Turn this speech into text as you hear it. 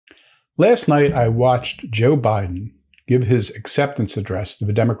Last night, I watched Joe Biden give his acceptance address to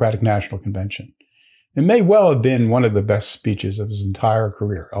the Democratic National Convention. It may well have been one of the best speeches of his entire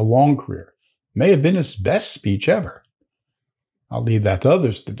career, a long career. It may have been his best speech ever. I'll leave that to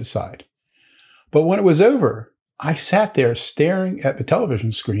others to decide. But when it was over, I sat there staring at the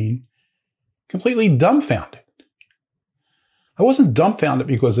television screen, completely dumbfounded. I wasn't dumbfounded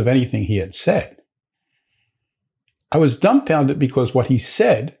because of anything he had said. I was dumbfounded because what he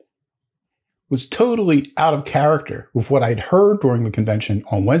said was totally out of character with what I'd heard during the convention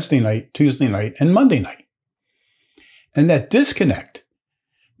on Wednesday night, Tuesday night, and Monday night. And that disconnect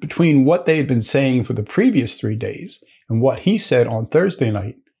between what they had been saying for the previous 3 days and what he said on Thursday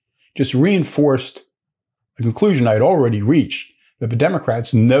night just reinforced a conclusion I'd already reached, that the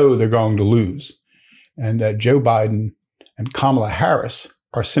Democrats know they're going to lose and that Joe Biden and Kamala Harris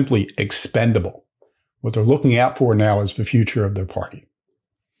are simply expendable. What they're looking out for now is the future of their party.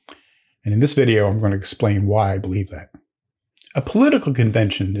 And in this video, I'm going to explain why I believe that. A political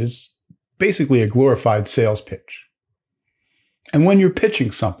convention is basically a glorified sales pitch. And when you're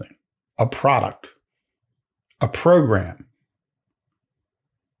pitching something, a product, a program,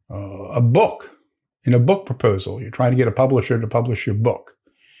 a book, in a book proposal, you're trying to get a publisher to publish your book,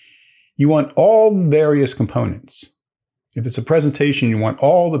 you want all the various components. If it's a presentation, you want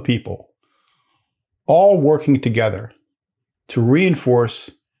all the people all working together to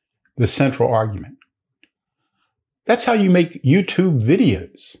reinforce the central argument. That's how you make YouTube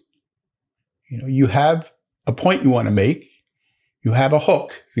videos. You have a point you want to make, you have a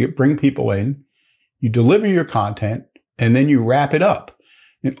hook to bring people in, you deliver your content, and then you wrap it up.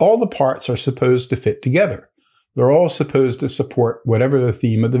 And all the parts are supposed to fit together. They're all supposed to support whatever the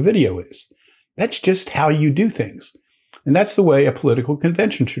theme of the video is. That's just how you do things. And that's the way a political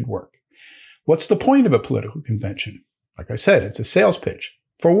convention should work. What's the point of a political convention? Like I said, it's a sales pitch.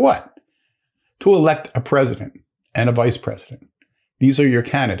 For what? To elect a president and a vice president. These are your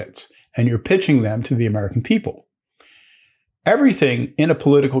candidates, and you're pitching them to the American people. Everything in a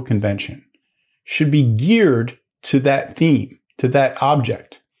political convention should be geared to that theme, to that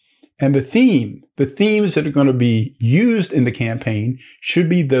object. And the themes that are going to be used in the campaign should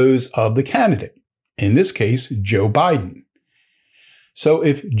be those of the candidate. In this case, Joe Biden. So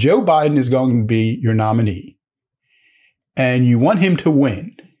if Joe Biden is going to be your nominee and you want him to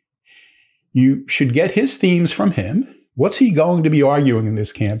win, you should get his themes from him. What's he going to be arguing in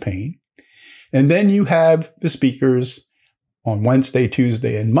this campaign? And then you have the speakers on Wednesday,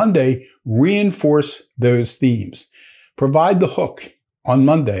 Tuesday, and Monday reinforce those themes. Provide the hook on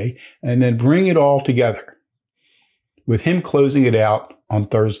Monday and then bring it all together with him closing it out on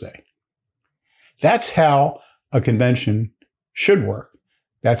Thursday. That's how a convention should work.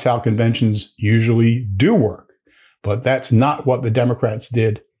 That's how conventions usually do work. But that's not what the Democrats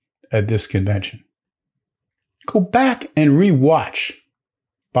did at this convention. Go back and rewatch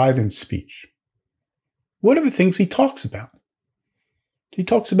Biden's speech. What are the things he talks about? He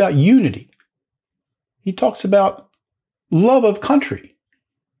talks about unity. He talks about love of country.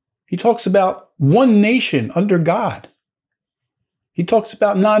 He talks about one nation under God. He talks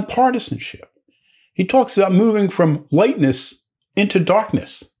about non-partisanship. He talks about moving from lightness into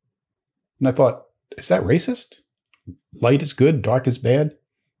darkness. And I thought, is that racist? Light is good, dark is bad?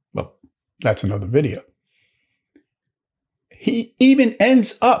 Well, that's another video. He even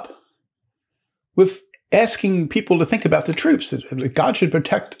ends up with asking people to think about the troops, that God should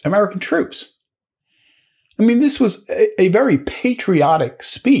protect American troops. I mean, this was a very patriotic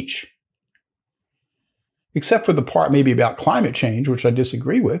speech, except for the part maybe about climate change, which I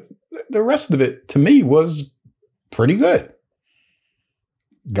disagree with. The rest of it, to me, was pretty good.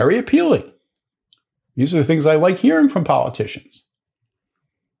 Very appealing. These are the things I like hearing from politicians.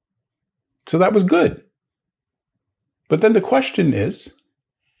 So that was good. But then the question is,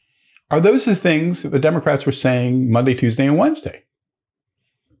 are those the things that the Democrats were saying Monday, Tuesday, and Wednesday?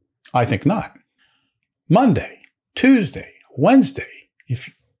 I think not. Monday, Tuesday, Wednesday,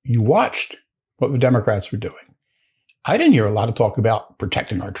 if you watched what the Democrats were doing, I didn't hear a lot of talk about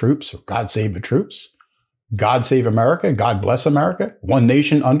protecting our troops or God save the troops, God save America, God bless America, one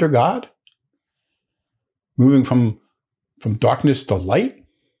nation under God, moving from darkness to light.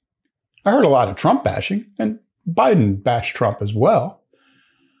 I heard a lot of Trump bashing, and Biden bashed Trump as well.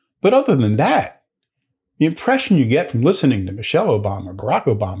 But other than that, the impression you get from listening to Michelle Obama, Barack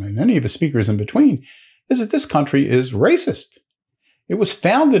Obama, and any of the speakers in between is that this country is racist. It was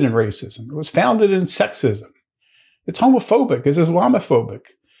founded in racism. It was founded in sexism. It's homophobic. It's Islamophobic.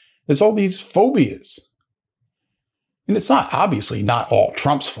 There's all these phobias. And it's not, obviously, not all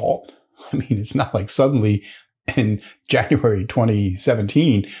Trump's fault. I mean, it's not like suddenly in January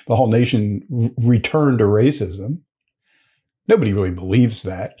 2017, the whole nation returned to racism. Nobody really believes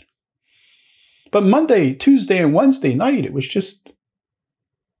that. But Monday, Tuesday, and Wednesday night, it was just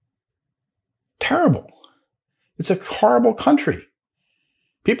terrible. It's a horrible country.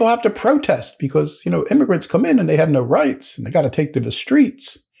 People have to protest because, immigrants come in and they have no rights and they got to take to the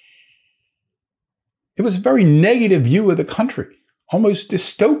streets. It was a very negative view of the country, almost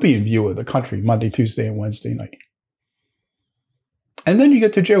dystopian view of the country, Monday, Tuesday, and Wednesday night. And then you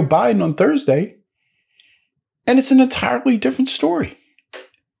get to Joe Biden on Thursday, and it's an entirely different story,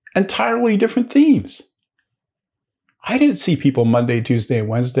 entirely different themes. I didn't see people Monday, Tuesday, and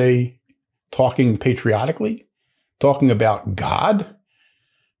Wednesday talking patriotically, talking about God,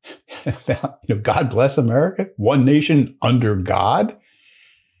 about, God bless America, one nation under God.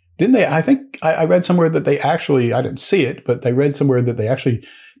 Didn't they? I think I read somewhere that they actually, I didn't see it, but they read somewhere that they actually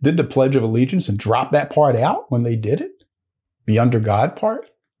did the Pledge of Allegiance and dropped that part out when they did it, the under God part.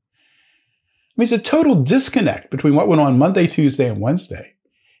 I mean, it's a total disconnect between what went on Monday, Tuesday, and Wednesday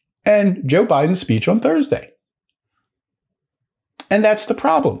and Joe Biden's speech on Thursday. And that's the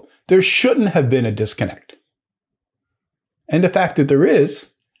problem. There shouldn't have been a disconnect. And the fact that there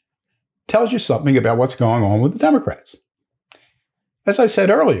is tells you something about what's going on with the Democrats. As I said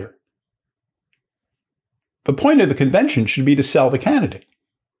earlier, the point of the convention should be to sell the candidate.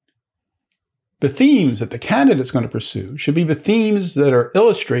 The themes that the candidate's going to pursue should be the themes that are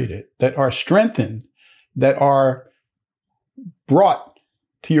illustrated, that are strengthened, that are brought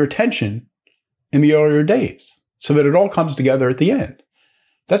to your attention in the earlier days, so that it all comes together at the end.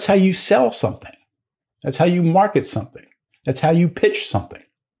 That's how you sell something. That's how you market something. That's how you pitch something.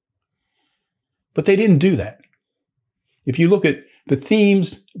 But they didn't do that. If you look at the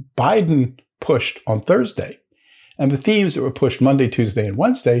themes Biden pushed on Thursday and the themes that were pushed Monday, Tuesday, and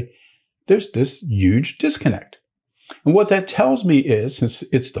Wednesday, there's this huge disconnect. And what that tells me is, since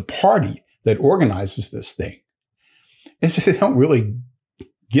it's the party that organizes this thing, is that they don't really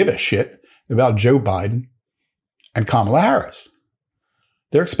give a shit about Joe Biden and Kamala Harris.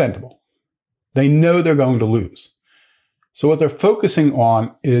 They're expendable. They know they're going to lose. So what they're focusing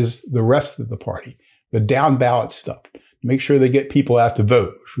on is the rest of the party, the down ballot stuff. Make sure they get people out to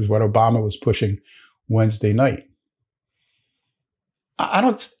vote, which was what Obama was pushing Wednesday night. I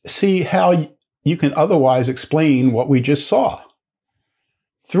don't see how you can otherwise explain what we just saw.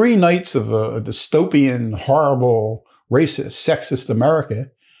 3 nights of a dystopian, horrible, racist, sexist America,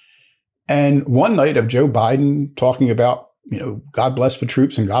 and 1 night of Joe Biden talking about, God bless the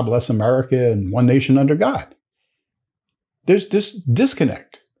troops and God bless America and one nation under God. There's this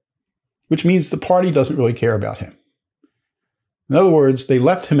disconnect, which means the party doesn't really care about him. In other words, they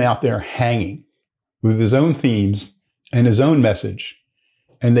left him out there hanging with his own themes and his own message,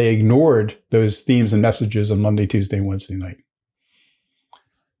 and they ignored those themes and messages on Monday, Tuesday, and Wednesday night.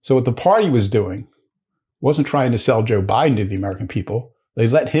 So what the party was doing wasn't trying to sell Joe Biden to the American people. They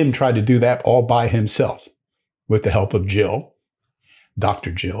let him try to do that all by himself with the help of Jill,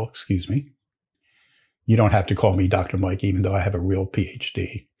 Dr. Jill, excuse me. You don't have to call me Dr. Mike, even though I have a real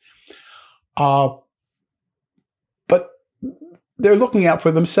PhD. But they're looking out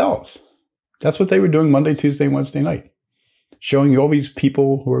for themselves. That's what they were doing Monday, Tuesday, Wednesday night. Showing you all these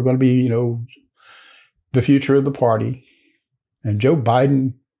people who are going to be, the future of the party. And Joe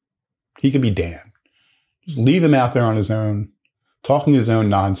Biden, he can be damned. Just leave him out there on his own, talking his own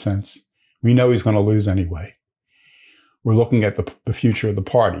nonsense. We know he's going to lose anyway. We're looking at the future of the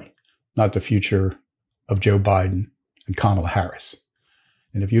party, not the future of Joe Biden and Kamala Harris.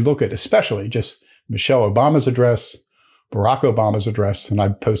 And if you look at especially just Michelle Obama's address, Barack Obama's address, and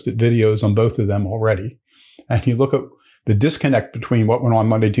I've posted videos on both of them already, and you look at the disconnect between what went on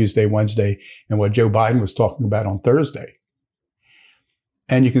Monday, Tuesday, Wednesday, and what Joe Biden was talking about on Thursday,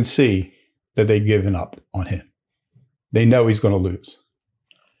 and you can see that they've given up on him. They know he's going to lose.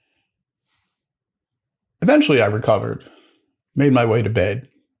 Eventually, I recovered, made my way to bed,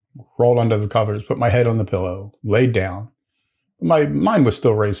 rolled under the covers, put my head on the pillow, laid down. My mind was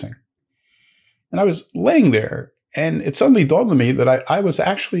still racing. And I was laying there, and it suddenly dawned on me that I was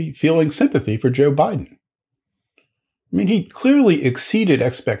actually feeling sympathy for Joe Biden. I mean, he clearly exceeded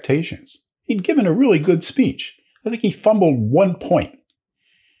expectations. He'd given a really good speech. I think he fumbled 1 point.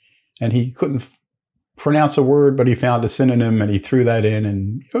 And he couldn't pronounce a word, but he found a synonym, and he threw that in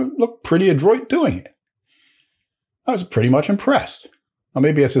and looked pretty adroit doing it. I was pretty much impressed. Now,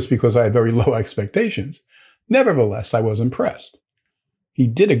 maybe that's just because I had very low expectations. Nevertheless, I was impressed. He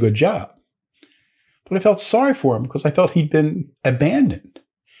did a good job. But I felt sorry for him because I felt he'd been abandoned.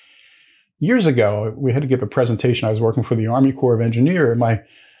 Years ago, we had to give a presentation. I was working for the Army Corps of Engineers, and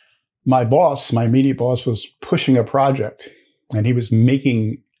my boss, my immediate boss, was pushing a project, and he was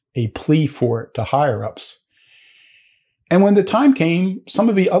making a plea for it to higher-ups. And when the time came, some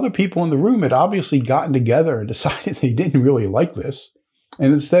of the other people in the room had obviously gotten together and decided they didn't really like this.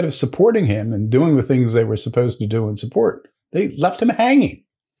 And instead of supporting him and doing the things they were supposed to do and support, they left him hanging.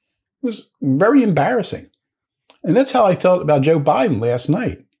 It was very embarrassing. And that's how I felt about Joe Biden last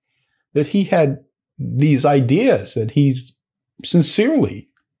night, that he had these ideas that he sincerely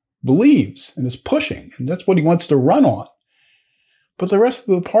believes and is pushing, and that's what he wants to run on. But the rest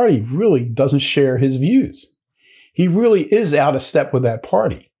of the party really doesn't share his views. He really is out of step with that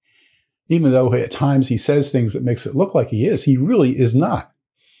party. Even though at times he says things that makes it look like he really is not.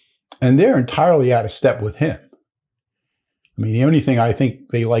 And they're entirely out of step with him. I mean, the only thing I think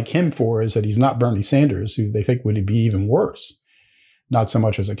they like him for is that he's not Bernie Sanders, who they think would be even worse. Not so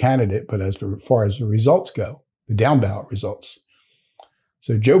much as a candidate, but as far as the results go, the down ballot results.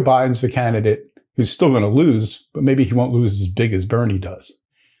 So Joe Biden's the candidate who's still going to lose, but maybe he won't lose as big as Bernie does.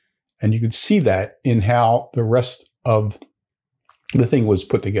 And you could see that in how the rest of the thing was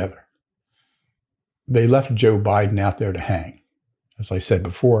put together. They left Joe Biden out there to hang. As I said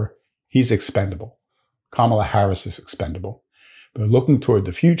before, he's expendable. Kamala Harris is expendable. But looking toward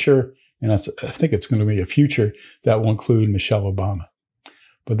the future, and I think it's going to be a future that will include Michelle Obama.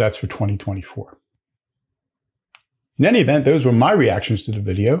 But that's for 2024. In any event, those were my reactions to the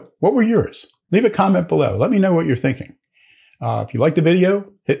video. What were yours? Leave a comment below. Let me know what you're thinking. If you like the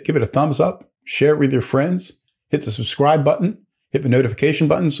video, give it a thumbs up, share it with your friends, hit the subscribe button, hit the notification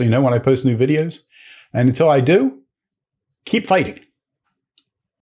button so you know when I post new videos. And until I do, keep fighting.